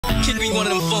Could be one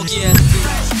of them funky ass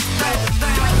beats.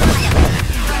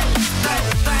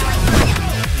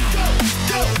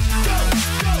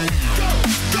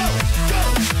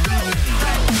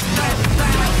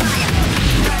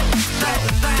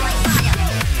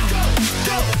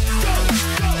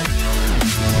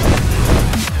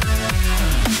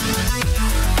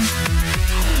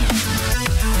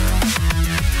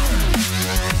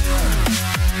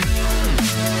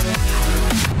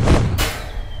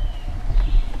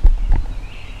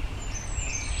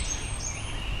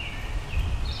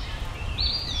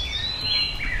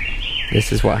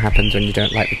 This is what happens when you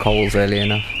don't light the coals early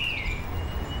enough.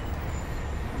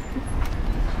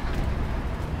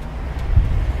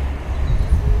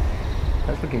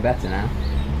 That's looking better now.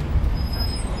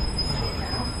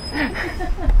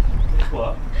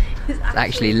 What? It's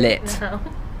actually lit. Oh,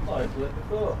 it's lit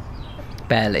before.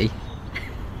 Barely.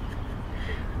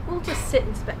 We'll just sit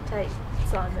and spectate,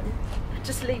 Simon.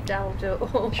 Just leave Daryl do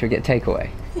it all. Should we get takeaway?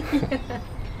 Yeah.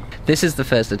 This is the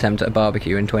first attempt at a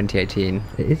barbecue in 2018.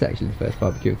 It is actually the first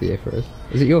barbecue of the year for us.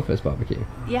 Is it your first barbecue?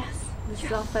 Yes, this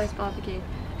is our first barbecue.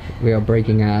 We are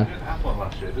breaking our Had one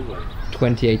last year, didn't we?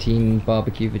 2018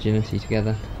 barbecue virginity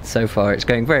together. So far it's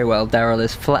going very well. Daryl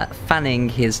is fanning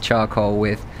his charcoal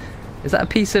with... Is that a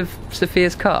piece of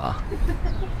Sophia's car?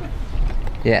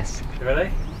 Yes. You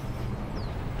ready?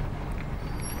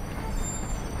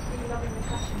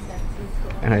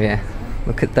 Oh yeah.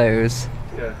 Look at those.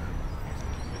 Yeah.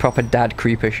 Proper dad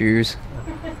creeper shoes.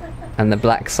 And the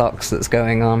black socks that's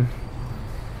going on.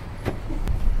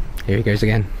 Here he goes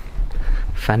again.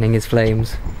 Fanning his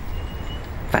flames.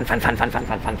 Fan, fan, fan, fan, fan,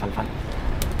 fan, fan, fan, fan.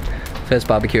 First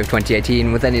barbecue of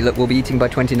 2018. With any luck, we'll be eating by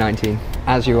 2019.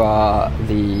 As you are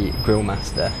the grill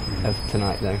master of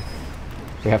tonight, though,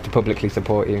 we have to publicly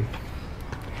support you.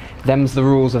 Them's the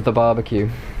rules of the barbecue.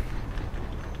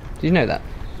 Do you know that?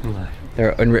 No. There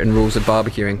are unwritten rules of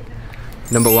barbecuing.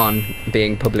 Number one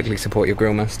being publicly support your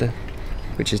grill master,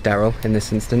 which is Daryl in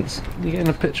this instance. You're getting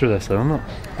a picture of this though, I'm not.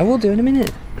 I will do in a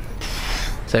minute.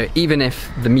 So even if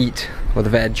the meat or the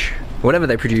veg, whatever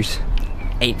they produce,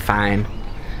 ain't fine,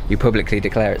 you publicly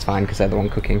declare it's fine because they're the one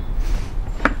cooking.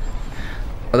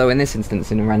 Although in this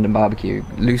instance, in a random barbecue,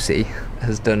 Lucy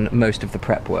has done most of the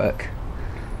prep work,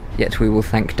 yet we will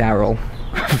thank Daryl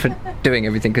for doing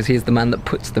everything because he's the man that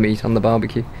puts the meat on the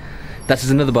barbecue. That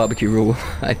is another barbecue rule,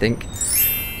 I think.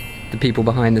 The people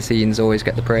behind the scenes always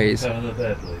get the praise.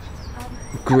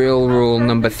 Grill rule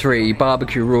number 3,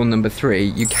 barbecue rule number 3,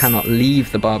 you cannot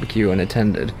leave the barbecue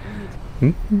unattended.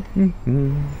 I think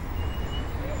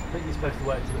you're supposed to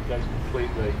wait until it goes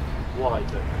completely white,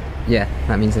 don't you? Yeah,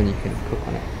 that means then you can cook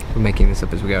on it. We're making this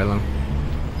up as we go along.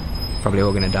 Probably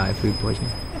all going to die of food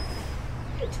poisoning.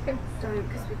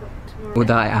 We'll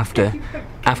die after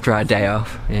our day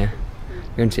off, yeah.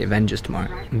 We're going to see Avengers tomorrow.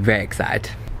 I'm very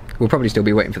excited. We'll probably still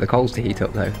be waiting for the coals to heat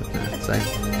up though, so...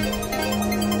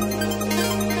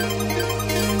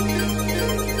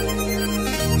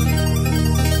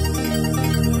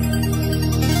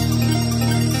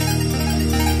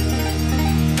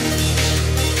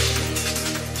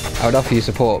 I would offer you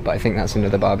support, but I think that's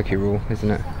another barbecue rule, isn't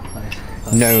it?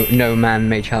 No man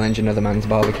may challenge another man's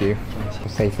barbecue. Or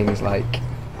say things like,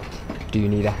 do you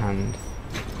need a hand?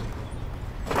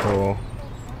 Or,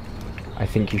 I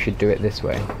think you should do it this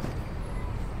way.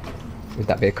 Would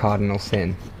that be a cardinal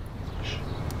sin?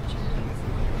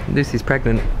 Lucy's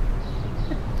pregnant.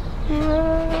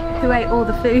 Who ate all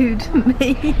the food?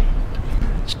 Me.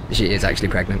 She is actually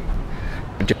pregnant.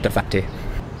 Just a fatty.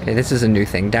 Okay, this is a new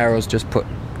thing. Daryl's just put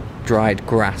dried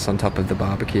grass on top of the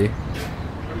barbecue.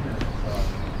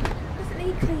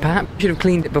 Perhaps you should have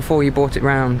cleaned it before you brought it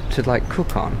round to like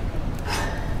cook on.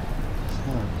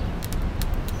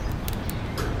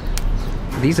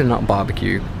 These are not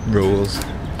barbecue rules.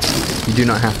 You do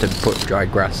not have to put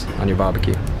dried grass on your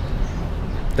barbecue.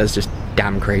 That's just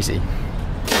damn crazy.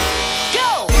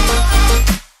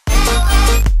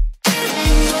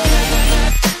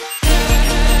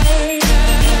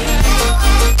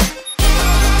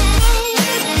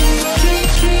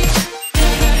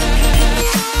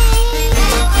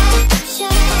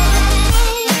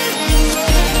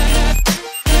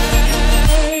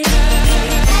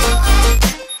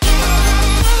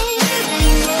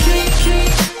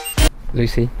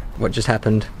 Lucy, what just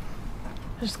happened?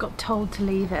 I just got told to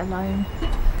leave it alone.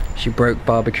 She broke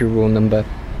barbecue rule number...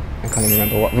 I can't even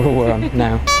remember what rule we're on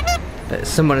now. But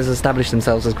someone has established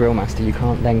themselves as grill master, you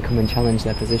can't then come and challenge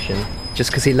their position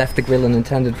just because he left the grill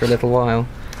unattended for a little while.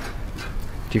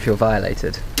 Do you feel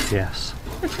violated? Yes.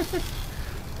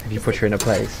 Have you put her in a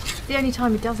place? It's the only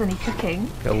time he does any cooking.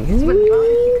 Oh. Is when the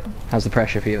barbecue comes. How's the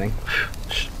pressure feeling?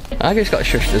 I just got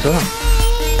shushed as well.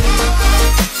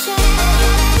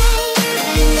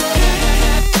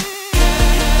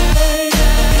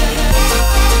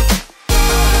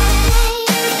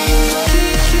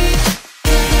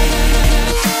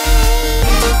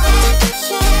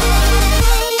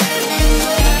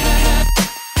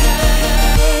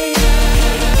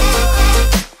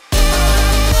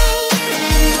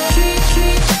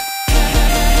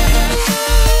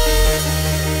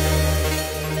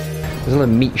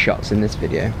 couple of meat shots in this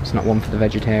video. It's not one for the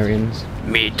vegetarians.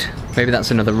 Meat. Maybe that's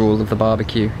another rule of the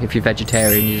barbecue. If you're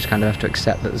vegetarian, you just kind of have to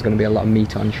accept that there's going to be a lot of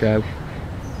meat on show,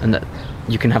 and that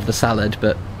you can have the salad,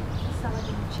 but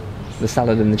the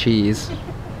salad and the cheese.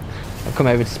 I've come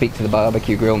over to speak to the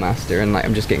barbecue grill master, and like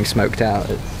I'm just getting smoked out.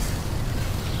 It's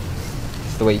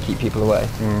the way you keep people away.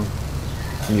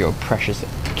 In your precious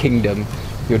kingdom,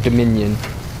 your dominion.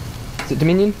 Is it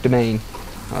dominion? Domain.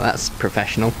 Oh, that's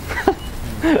professional.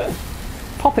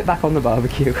 Pop it back on the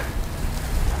barbecue.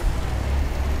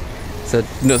 So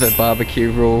another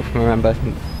barbecue rule, remember,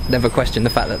 never question the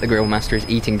fact that the grill master is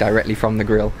eating directly from the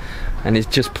grill, and it's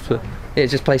just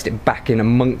placed it back in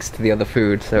amongst the other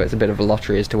food, so it's a bit of a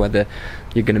lottery as to whether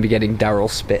you're going to be getting Daryl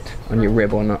spit on your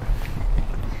rib or not.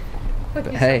 But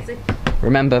hey,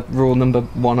 remember rule number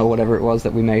 1 or whatever it was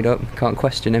that we made up, can't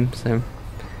question him, so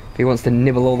if he wants to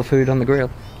nibble all the food on the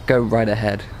grill, go right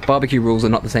ahead. Barbecue rules are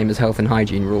not the same as health and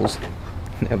hygiene rules.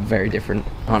 They're very different,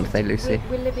 aren't they, Lucy?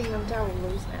 We're living on Daryl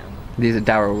rules now. These are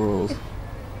Daryl rules.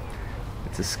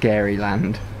 It's a scary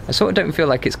land. I sort of don't feel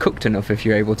like it's cooked enough if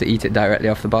you're able to eat it directly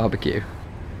off the barbecue.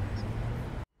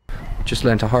 Just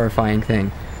learnt a horrifying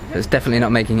thing. That's definitely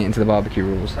not making it into the barbecue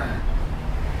rules.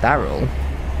 Daryl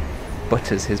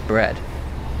butters his bread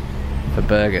for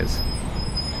burgers.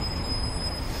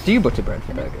 Do you butter bread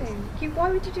for burgers? Why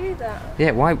would you do that?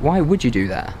 Yeah, why would you do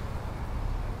that?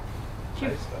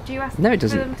 Do you ask No, it for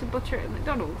doesn't. them to butcher it at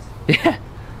McDonald's? Yeah.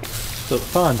 Look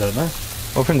fine, don't they?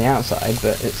 Well, from the outside,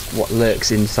 but it's what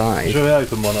lurks inside. Shall we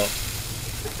open one up?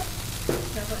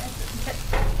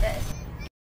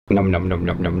 Nom nom nom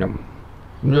nom nom nom.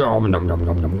 Nom nom nom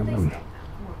nom nom nom.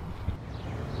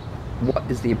 What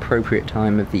is the appropriate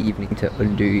time of the evening to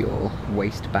undo your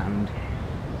waistband?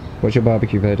 What's your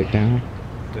barbecue verdict now?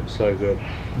 It's so good.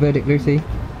 Verdict, Lucy?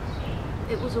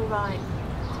 It was alright.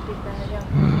 It's a big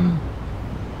burger.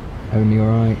 Only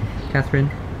alright. Catherine?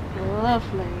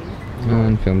 Lovely.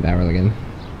 And film Daryl again.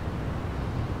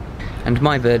 And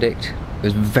my verdict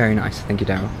was very nice, thank you,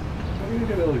 Daryl. How are you going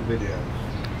to get all these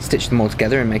videos? Stitch them all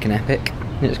together and make an epic.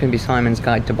 It's going to be Simon's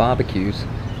Guide to Barbecues.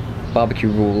 Barbecue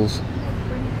rules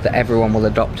that everyone will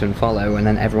adopt and follow, and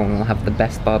then everyone will have the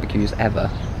best barbecues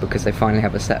ever because they finally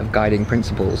have a set of guiding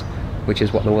principles, which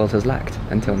is what the world has lacked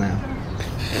until now.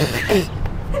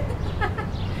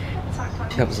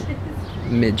 That was a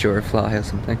midge or a fly or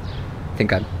something. I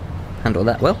think I'd handle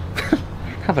that well.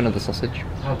 Have another sausage.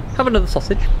 Have another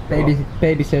sausage.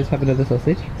 Baby says have another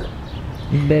sausage.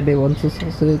 Baby wants a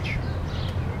sausage.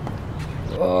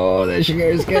 Oh, there she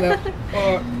goes, get up.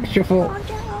 Oh, shuffle.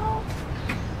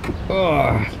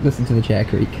 Oh, listen to the chair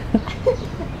creak.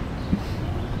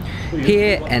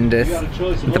 Here endeth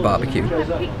the barbecue.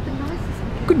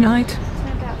 Good night.